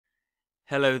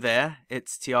Hello there,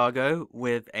 it's Tiago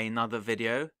with another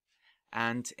video,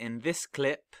 and in this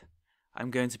clip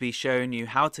I'm going to be showing you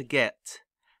how to get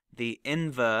the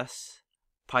inverse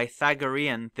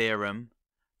Pythagorean theorem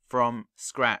from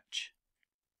scratch.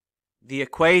 The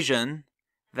equation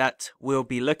that we'll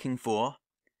be looking for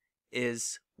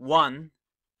is 1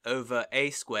 over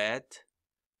a squared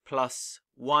plus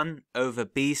 1 over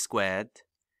b squared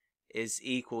is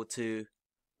equal to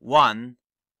 1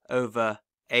 over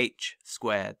h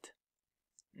squared.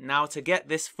 Now to get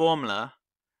this formula,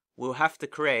 we'll have to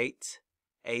create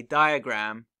a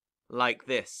diagram like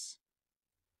this.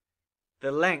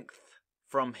 The length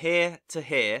from here to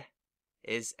here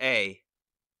is A.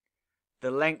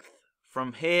 The length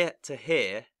from here to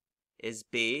here is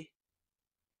B.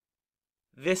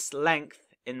 This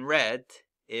length in red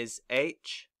is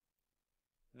H.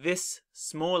 This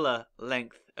smaller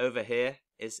length over here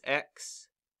is X.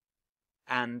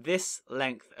 And this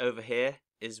length over here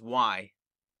is y.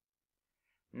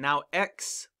 Now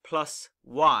x plus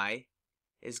y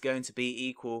is going to be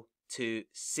equal to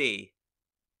c.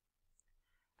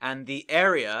 And the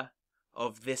area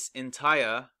of this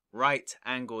entire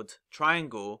right-angled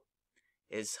triangle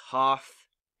is half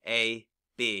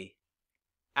AB,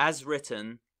 as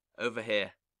written over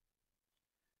here.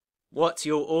 What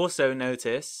you'll also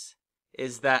notice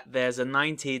is that there's a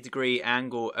 90-degree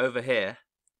angle over here,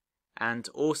 and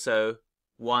also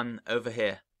one over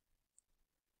here.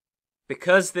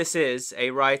 Because this is a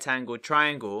right-angled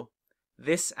triangle,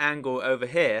 this angle over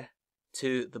here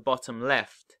to the bottom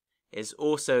left is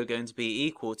also going to be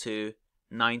equal to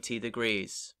 90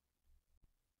 degrees.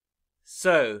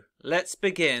 So let's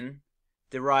begin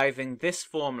deriving this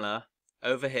formula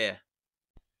over here.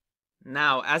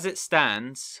 Now as it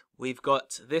stands, we've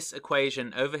got this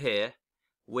equation over here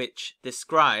which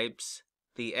describes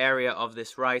the area of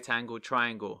this right-angled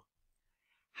triangle.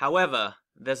 However,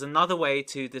 there's another way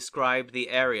to describe the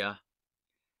area,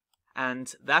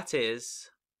 and that is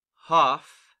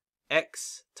half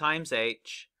x times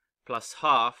h plus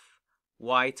half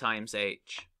y times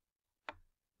h.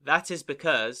 That is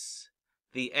because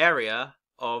the area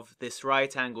of this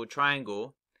right-angled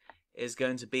triangle is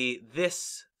going to be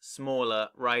this smaller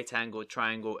right-angled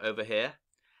triangle over here,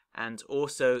 and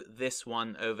also this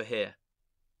one over here.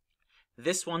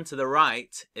 This one to the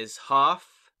right is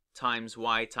half times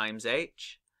y times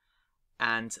h,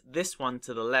 and this one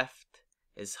to the left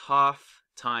is half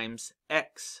times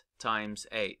x times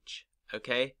h,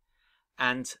 okay?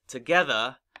 And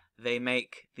together they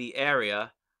make the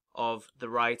area of the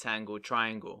right-angled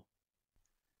triangle.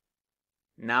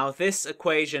 Now this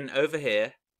equation over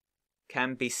here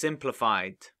can be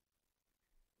simplified.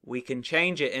 We can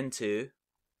change it into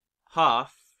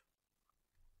half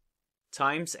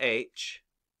times h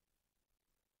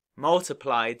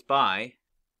multiplied by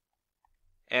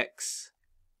x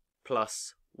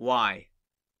plus y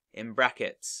in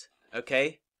brackets,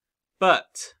 okay?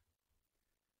 But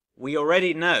we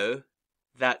already know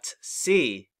that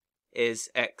c is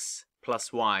x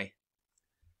plus y,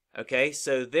 okay?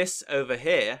 So this over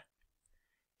here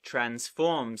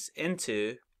transforms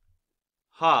into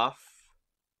half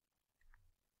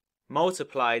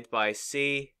multiplied by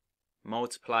c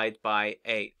multiplied by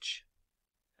h,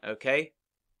 okay?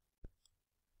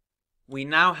 We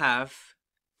now have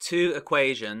two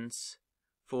equations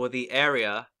for the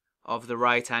area of the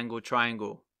right-angled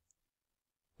triangle.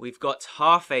 We've got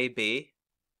half AB,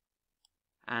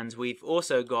 and we've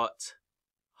also got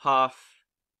half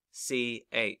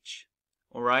CH,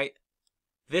 alright?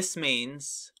 This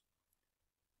means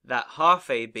that half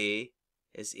AB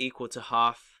is equal to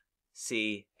half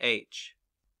CH.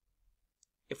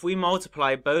 If we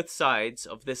multiply both sides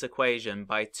of this equation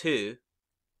by 2,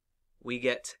 we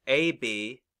get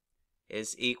AB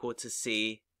is equal to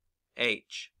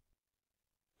CH.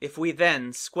 If we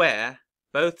then square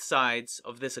both sides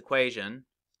of this equation,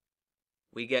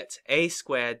 we get A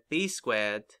squared B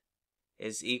squared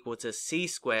is equal to C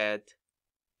squared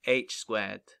H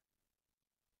squared.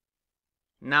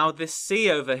 Now this C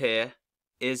over here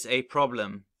is a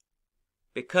problem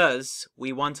because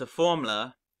we want a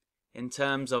formula in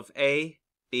terms of A,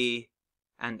 B,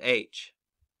 and H.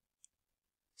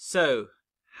 So,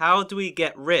 how do we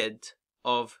get rid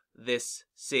of this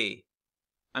C?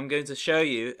 I'm going to show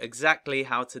you exactly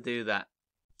how to do that.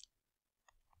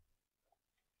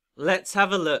 Let's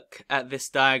have a look at this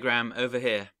diagram over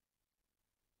here.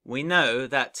 We know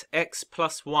that x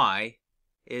plus y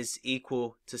is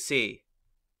equal to c.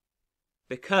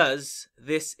 Because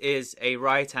this is a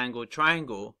right-angled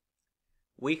triangle,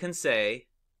 we can say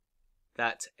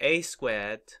that a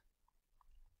squared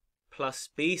plus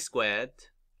b squared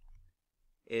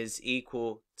is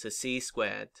equal to c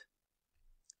squared.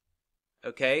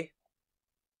 Okay?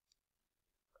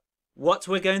 What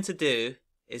we're going to do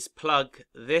is plug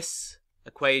this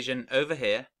equation over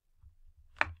here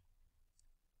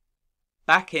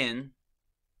back in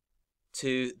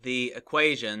to the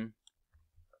equation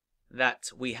that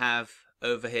we have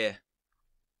over here.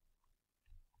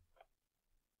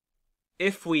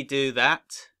 If we do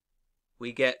that,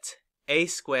 we get a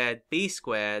squared b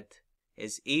squared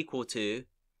is equal to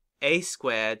a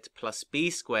squared plus b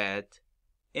squared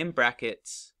in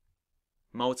brackets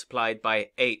multiplied by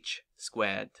h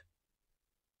squared.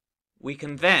 We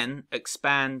can then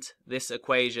expand this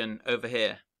equation over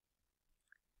here.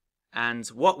 And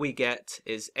what we get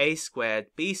is a squared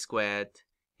b squared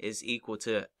is equal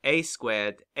to a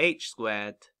squared h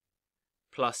squared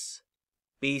plus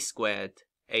b squared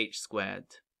h squared.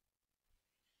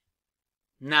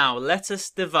 Now let us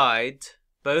divide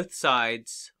both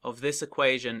sides of this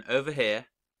equation over here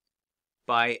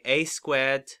by a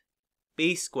squared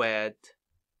b squared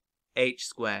h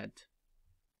squared.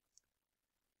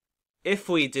 If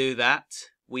we do that,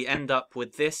 we end up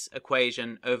with this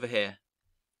equation over here.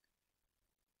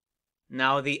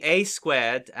 Now the a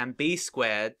squared and b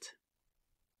squared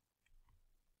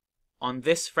on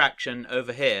this fraction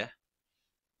over here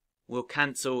will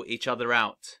cancel each other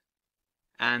out,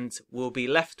 and we'll be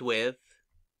left with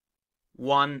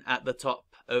 1 at the top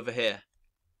over here.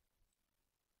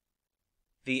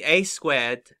 The a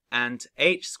squared and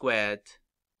h squared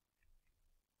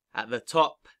at the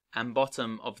top and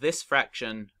bottom of this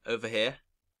fraction over here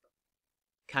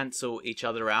cancel each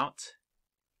other out,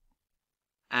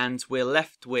 and we're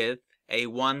left with a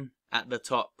 1 at the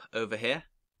top over here.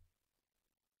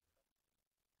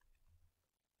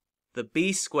 The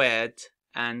b squared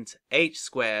and h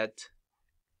squared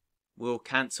will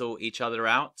cancel each other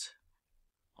out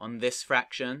on this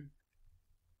fraction,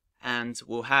 and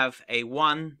we'll have a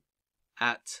 1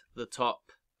 at the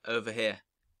top over here.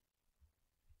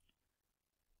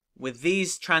 With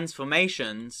these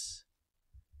transformations,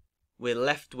 we're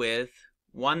left with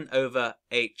 1 over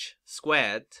h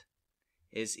squared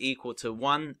is equal to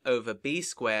 1 over b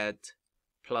squared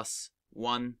plus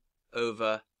 1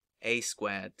 over a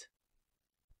squared.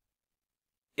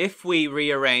 If we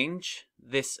rearrange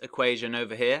this equation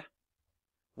over here,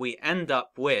 we end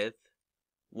up with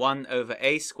 1 over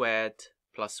a squared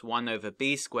plus 1 over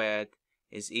b squared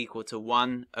is equal to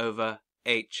 1 over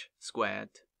h squared.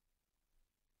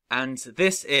 And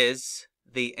this is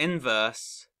the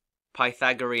inverse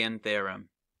Pythagorean theorem,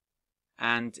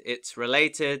 and it's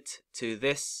related to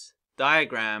this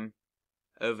diagram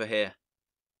over here.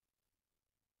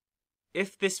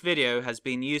 If this video has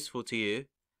been useful to you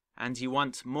and you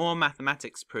want more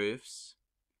mathematics proofs,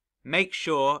 make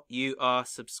sure you are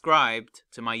subscribed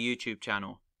to my YouTube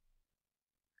channel.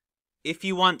 If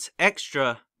you want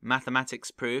extra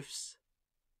mathematics proofs,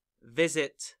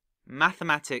 visit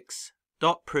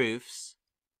mathematics.proofs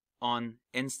on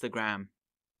Instagram.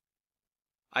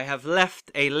 I have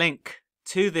left a link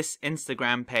to this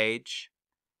Instagram page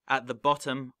at the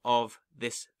bottom of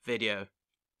this video.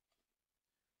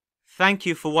 Thank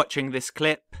you for watching this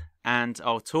clip, and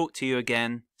I'll talk to you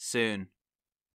again soon.